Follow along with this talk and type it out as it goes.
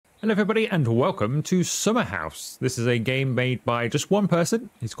Hello everybody and welcome to Summer House. This is a game made by just one person.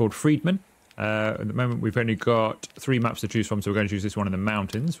 He's called Friedman. At the moment we've only got 3 maps to choose from, so we're going to choose this one in the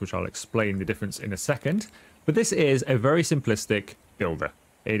mountains, which I'll explain the difference in a second. But this is a very simplistic builder.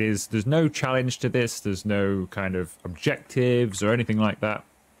 There's no challenge to this, there's no kind of objectives or anything like that.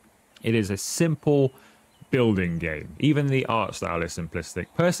 It is a simple building game. Even the art style is simplistic.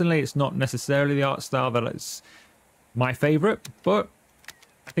 Personally, it's not necessarily the art style that is my favorite, but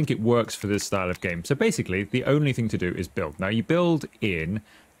I think it works for this style of game. So basically, the only thing to do is build. Now, you build in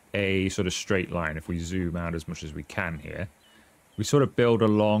a sort of straight line. If we zoom out as much as we can here, we sort of build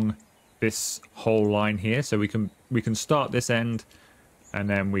along this whole line here. So we can start this end, and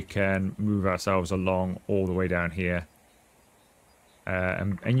then we can move ourselves along all the way down here.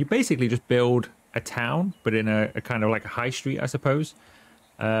 And you basically just build a town, but in a kind of like a high street, I suppose,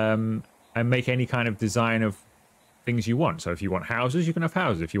 and make any kind of design of things you want. So if you want houses, you can have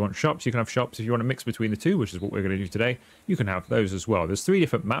houses. If you want shops, you can have shops. If you want to mix between the two, which is what we're going to do today, you can have those as well. There's 3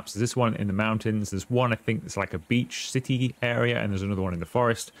 different maps. There's this one in the mountains. There's one, I think, it's like a beach city area, and there's another one in the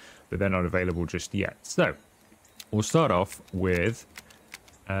forest, but they're not available just yet. So we'll start off with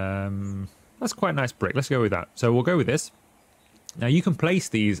that's quite a nice brick. Let's go with that. So we'll go with this. Now you can place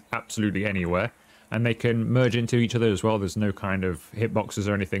these absolutely anywhere, and they can merge into each other as well. There's no kind of hitboxes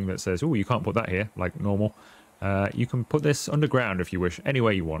or anything that says, oh, you can't put that here, like normal. You can put this underground if you wish,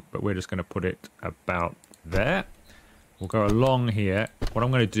 anywhere you want, but we're just going to put it about there. We'll go along here. What I'm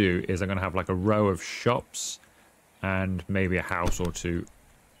going to do is I'm going to have like a row of shops and maybe a house or 2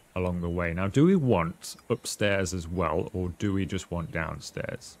 along the way. Now, do we want upstairs as well, or do we just want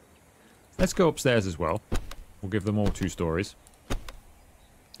downstairs? Let's go upstairs as well. We'll give them all 2 stories.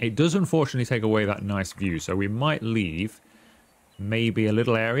 It does unfortunately take away that nice view, so we might leave maybe a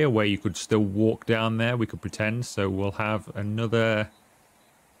little area where you could still walk down there. We could pretend. So we'll have another.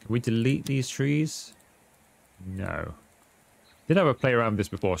 Can we delete these trees? No. Did have a play around with this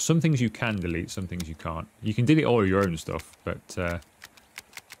before. Some things you can delete, some things you can't. You can delete all of your own stuff, but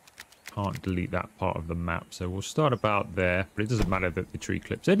can't delete that part of the map. So we'll start about there, but it doesn't matter that the tree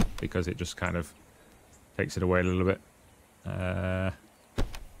clips in because it just kind of takes it away a little bit.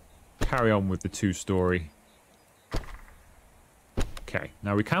 Carry on with the 2-story. Okay,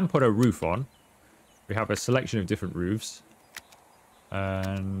 now we can put a roof on. We have a selection of different roofs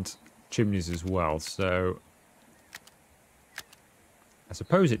and chimneys as well. So I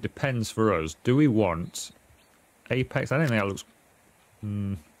suppose it depends for us. Do we want apex? I don't think that looks...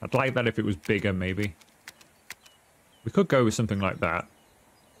 I'd like that if it was bigger, maybe. We could go with something like that.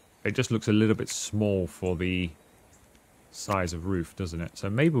 It just looks a little bit small for the size of roof, doesn't it? So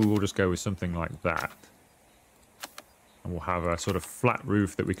maybe we'll just go with something like that. And we'll have a sort of flat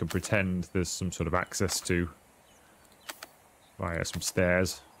roof that we can pretend there's some sort of access to via some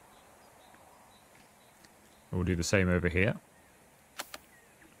stairs. And we'll do the same over here.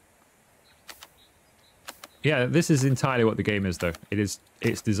 Yeah, this is entirely what the game is, though. It's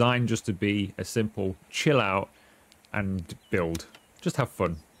designed just to be a simple chill out and build. Just have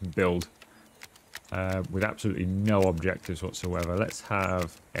fun and build. With absolutely no objectives whatsoever. Let's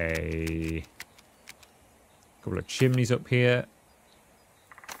have a couple of chimneys up here.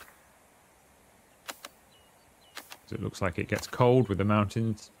 So it looks like it gets cold with the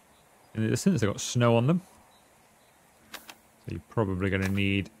mountains in the distance. They've got snow on them. So you're probably going to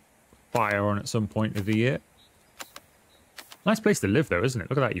need fire on at some point of the year. Nice place to live though, isn't it?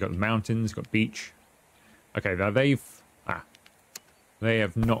 Look at that. You've got the mountains, you've got beach. Okay, now they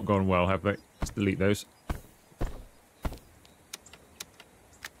have not gone well, have they? Let's delete those.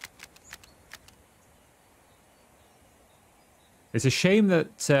 It's a shame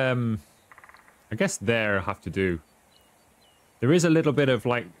that, I guess there I have to do. There is a little bit of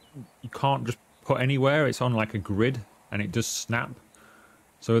like, you can't just put anywhere. It's on like a grid and it does snap.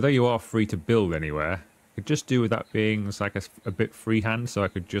 So although you are free to build anywhere, I could just do with that being like a bit freehand. So I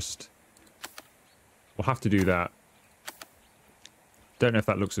could just, we'll have to do that. Don't know if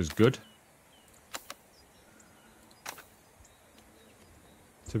that looks as good,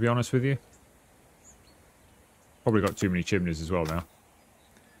 to be honest with you. Probably got too many chimneys as well now.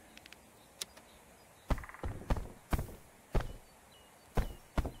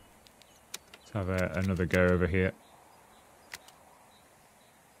 Let's have another go over here.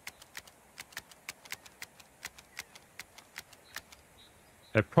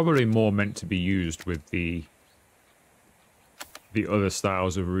 They're probably more meant to be used with the other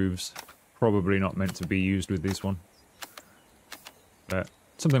styles of roofs. Probably not meant to be used with this one. But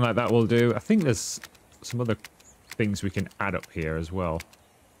something like that will do. I think there's some other things we can add up here as well.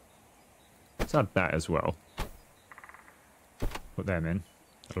 Let's add that as well. Put them in.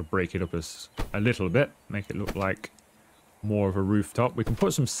 That'll break it up as a little bit, make it look like more of a rooftop. We can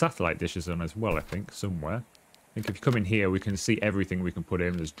put some satellite dishes on as well, I think, somewhere. I think if you come in here, we can see everything we can put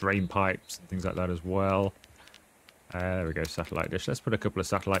in. There's drain pipes and things like that as well. There we go, satellite dish. Let's put a couple of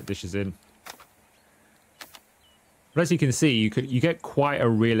satellite dishes in. But as you can see, you get quite a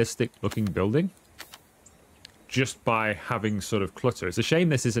realistic looking building just by having sort of clutter. It's a shame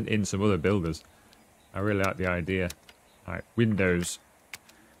this isn't in some other builders. I really like the idea. All right, windows.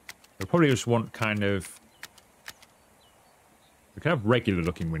 We probably just want kind of... We can have regular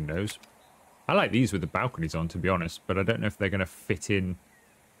looking windows. I like these with the balconies on, to be honest, but I don't know if they're going to fit in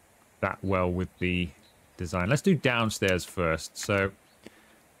that well with the design. Let's do downstairs first. So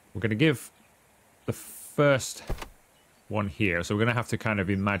we're going to give the first one here. So we're going to have to kind of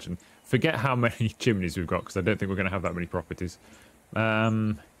imagine... Forget how many chimneys we've got, because I don't think we're going to have that many properties.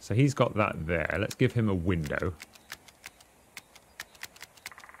 So he's got that there. Let's give him a window.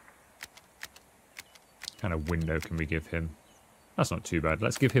 What kind of window can we give him? That's not too bad.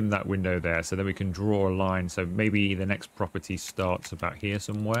 Let's give him that window there, so then we can draw a line. So maybe the next property starts about here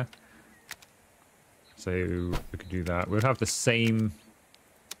somewhere. So we could do that. We'll have the same...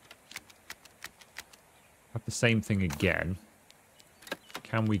 thing again.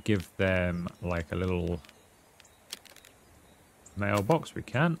 Can we give them like a little mailbox? We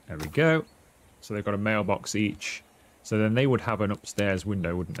can. There we go. So they've got a mailbox each. So then they would have an upstairs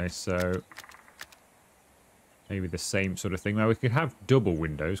window, wouldn't they? So maybe the same sort of thing. Now we could have double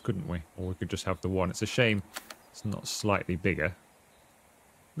windows, couldn't we? Or we could just have the one. It's a shame it's not slightly bigger.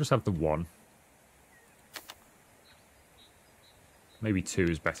 We'll just have the one. Maybe two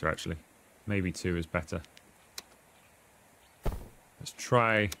is better, actually. Maybe two is better. Let's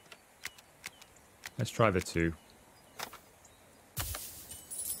try the two.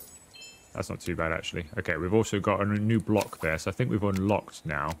 That's not too bad, actually. Okay, we've also got a new block there, so I think we've unlocked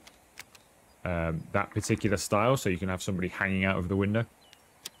now that particular style, so you can have somebody hanging out of the window.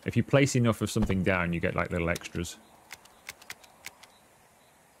 If you place enough of something down, you get like little extras.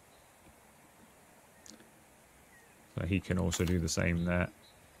 So he can also do the same there.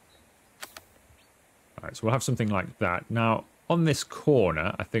 Alright, so we'll have something like that. Now, on this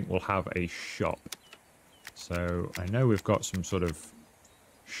corner, I think we'll have a shop. So I know we've got some sort of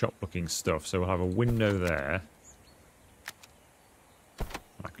shop-looking stuff. So we'll have a window there.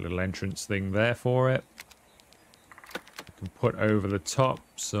 Like a little entrance thing there for it. We can put over the top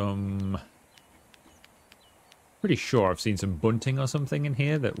some... Pretty sure I've seen some bunting or something in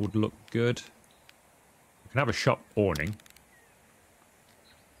here that would look good. We can have a shop awning.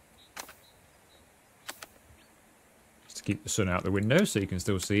 Just to keep the sun out the window so you can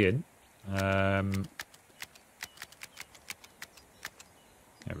still see in. There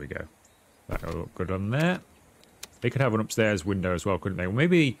we go. That'll look good on there. They could have an upstairs window as well, couldn't they? Well,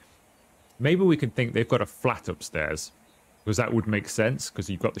 maybe we could think they've got a flat upstairs. Because that would make sense, because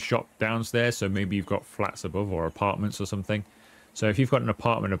you've got the shop downstairs, so maybe you've got flats above or apartments or something. So if you've got an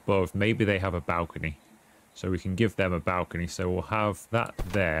apartment above, maybe they have a balcony. So we can give them a balcony. So we'll have that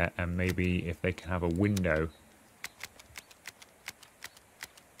there, and maybe if they can have a window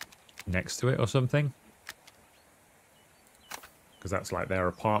next to it or something. Because that's like their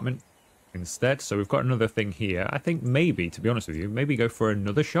apartment instead. So we've got another thing here. I think maybe, to be honest with you, maybe go for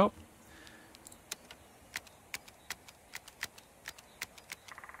another shop.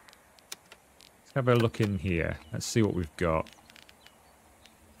 Let's have a look in here. Let's see what we've got.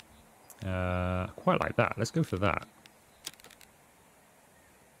 Quite like that. Let's go for that.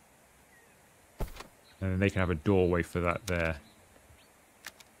 And then they can have a doorway for that there.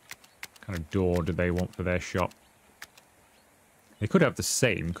 What kind of door do they want for their shop? They could have the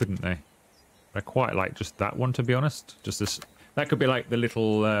same, couldn't they? I quite like just that one, to be honest. Just this. That could be like the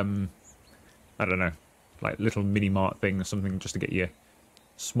little, I don't know, like little mini mart thing or something, just to get your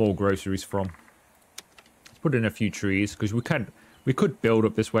small groceries from. Let's put in a few trees because we could build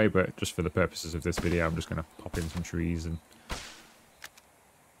up this way, but just for the purposes of this video, I'm just going to pop in some trees and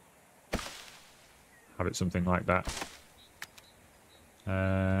have it something like that.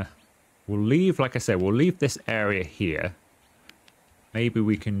 We'll leave, like I said, we'll leave this area here. Maybe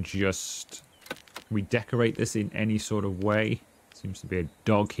we can just redecorate this in any sort of way. Seems to be a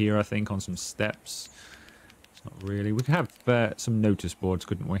dog here, I think, on some steps. It's not really. We could have some notice boards,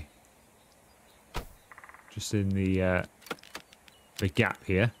 couldn't we? Just in the gap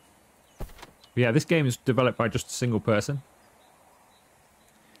here. But yeah, this game is developed by just a single person.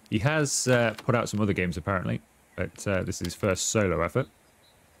 He has put out some other games, apparently. But this is his first solo effort.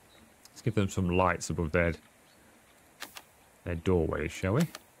 Let's give them some lights above their doorways, shall we?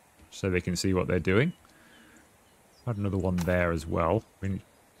 So they can see what they're doing. Add another one there as well. I mean,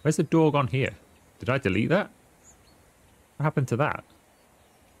 Where's the door gone here? Did I delete that? What happened to that?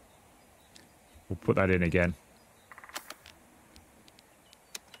 We'll put that in again.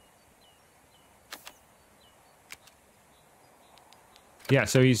 Yeah,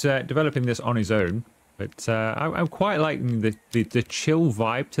 so he's developing this on his own, but I'm quite liking the chill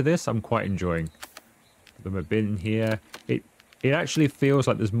vibe to this. I'm quite enjoying. Put them a bin here. It actually feels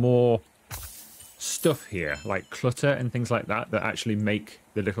like there's more stuff here, like clutter and things like that, that actually make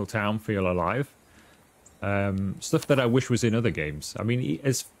the little town feel alive. Stuff that I wish was in other games. I mean,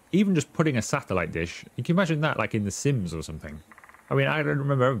 even just putting a satellite dish, you can imagine that like in The Sims or something. I mean, I don't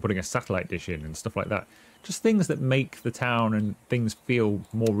remember ever putting a satellite dish in and stuff like that. Just things that make the town and things feel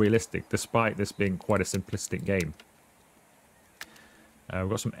more realistic, despite this being quite a simplistic game. We've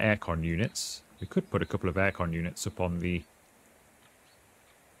got some aircon units. We could put a couple of aircon units up on the...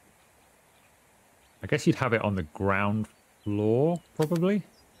 I guess you'd have it on the ground floor, probably.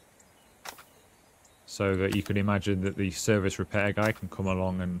 So that you can imagine that the service repair guy can come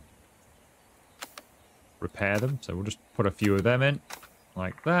along and repair them. So we'll just put a few of them in,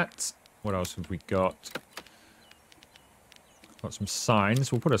 like that. What else have we got? Got some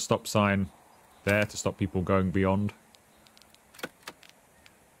signs. We'll put a stop sign there to stop people going beyond. I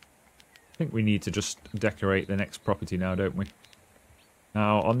think we need to just decorate the next property now, don't we?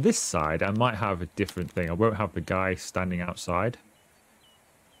 Now, on this side, I might have a different thing. I won't have the guy standing outside.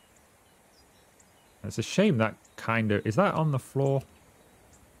 It's a shame that kind of... Is that on the floor?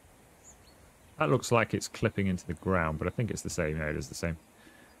 That looks like it's clipping into the ground, but I think it's the same. Yeah, it is the same.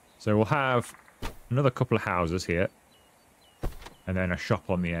 So we'll have another couple of houses here. And then a shop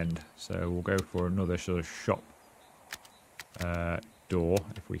on the end. So we'll go for another sort of shop door,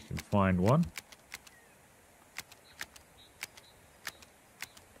 if we can find one.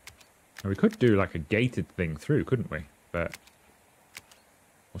 And we could do like a gated thing through, couldn't we? But...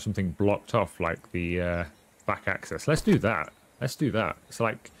 Or something blocked off, like the back access. Let's do that. Let's do that. It's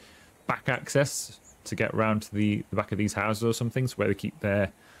like back access to get around to the back of these houses or something. So where they keep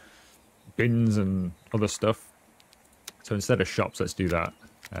their bins and other stuff. So instead of shops, let's do that.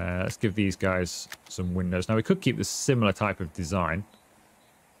 Let's give these guys some windows. Now we could keep this similar type of design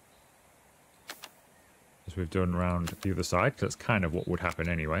as we've done around the other side, because that's kind of what would happen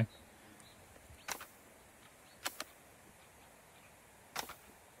anyway.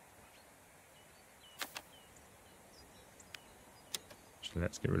 Actually,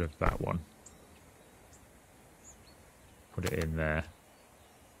 let's get rid of that one. Put it in there.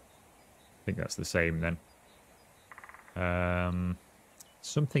 I think that's the same then.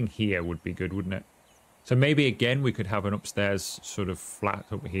 Something here would be good, wouldn't it? So maybe again we could have an upstairs sort of flat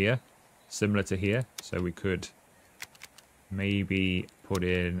up here, similar to here. So we could maybe put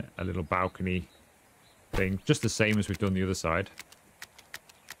in a little balcony thing, just the same as we've done the other side.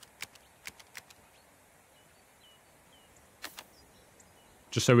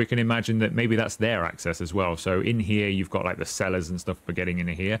 Just so we can imagine that maybe that's their access as well. So in here you've got like the cellars and stuff for getting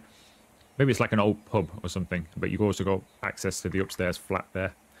into here. Maybe it's like an old pub or something, but you've also got access to the upstairs flat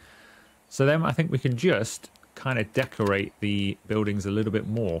there. So then I think we can just kind of decorate the buildings a little bit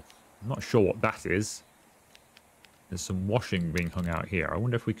more. I'm not sure what that is. There's some washing being hung out here. I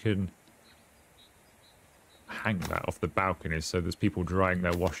wonder if we can hang that off the balconies so there's people drying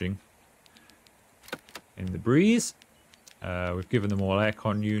their washing in the breeze. We've given them all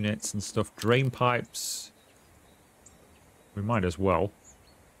aircon units and stuff. Drain pipes. We might as well.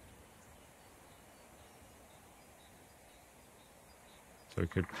 So we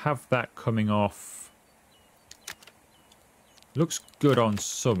could have that coming off. Looks good on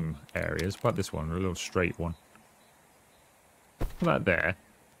some areas. What about this one? A little straight one. Put that there.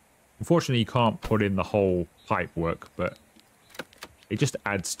 Unfortunately, you can't put in the whole pipe work, but it just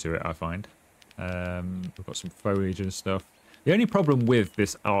adds to it, I find. We've got some foliage and stuff. The only problem with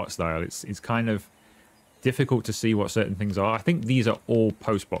this art style, it's kind of difficult to see what certain things are. I think these are all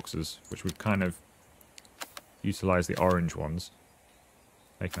post boxes, which would kind of utilize the orange ones.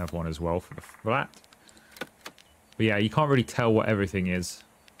 They can have one as well for the flat. But yeah, you can't really tell what everything is.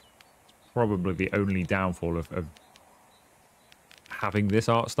 It's probably the only downfall of having this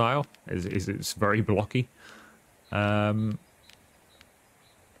art style is it's very blocky. I'm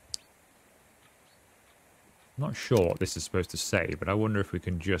not sure what this is supposed to say, but I wonder if we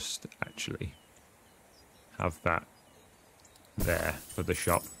can just actually have that there for the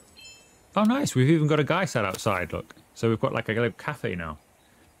shop. Oh, nice. We've even got a guy sat outside, look. So we've got like a little cafe now.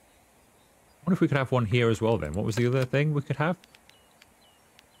 I wonder if we could have one here as well then. What was the other thing we could have?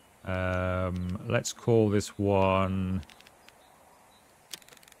 Let's call this one...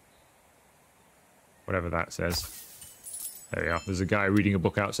 whatever that says. There we are. There's a guy reading a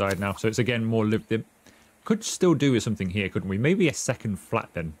book outside now. So it's again more lived in. Could still do with something here, couldn't we? Maybe a second flat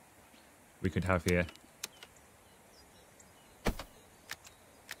then we could have here.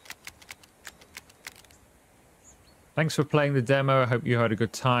 Thanks for playing the demo. I hope you had a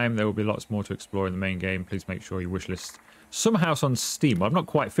good time. There will be lots more to explore in the main game. Please make sure you wishlist Some House on Steam. I've not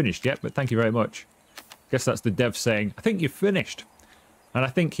quite finished yet, but thank you very much. Guess that's the dev saying, I think you've finished. And I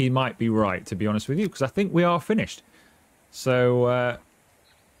think he might be right, to be honest with you, because I think we are finished. So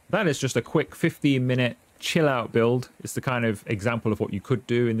that is just a quick 15-minute chill-out build. It's the kind of example of what you could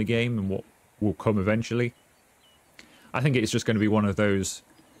do in the game and what will come eventually. I think it's just going to be one of those,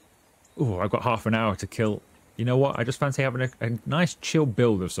 oh, I've got half an hour to kill. You know what? I just fancy having a nice chill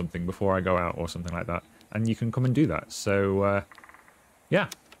build of something before I go out or something like that. And you can come and do that. So, yeah,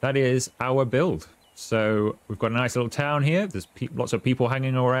 that is our build. So we've got a nice little town here. There's lots of people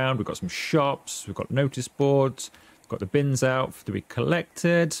hanging around. We've got some shops. We've got notice boards. We've got the bins out to be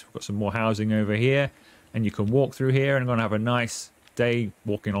collected. We've got some more housing over here. And you can walk through here and I'm going to have a nice day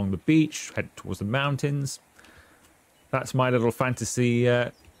walking along the beach, head towards the mountains. That's my little fantasy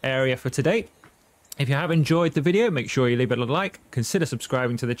area for today. If you have enjoyed the video, make sure you leave it a like. Consider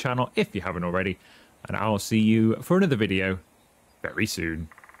subscribing to the channel if you haven't already. And I'll see you for another video very soon.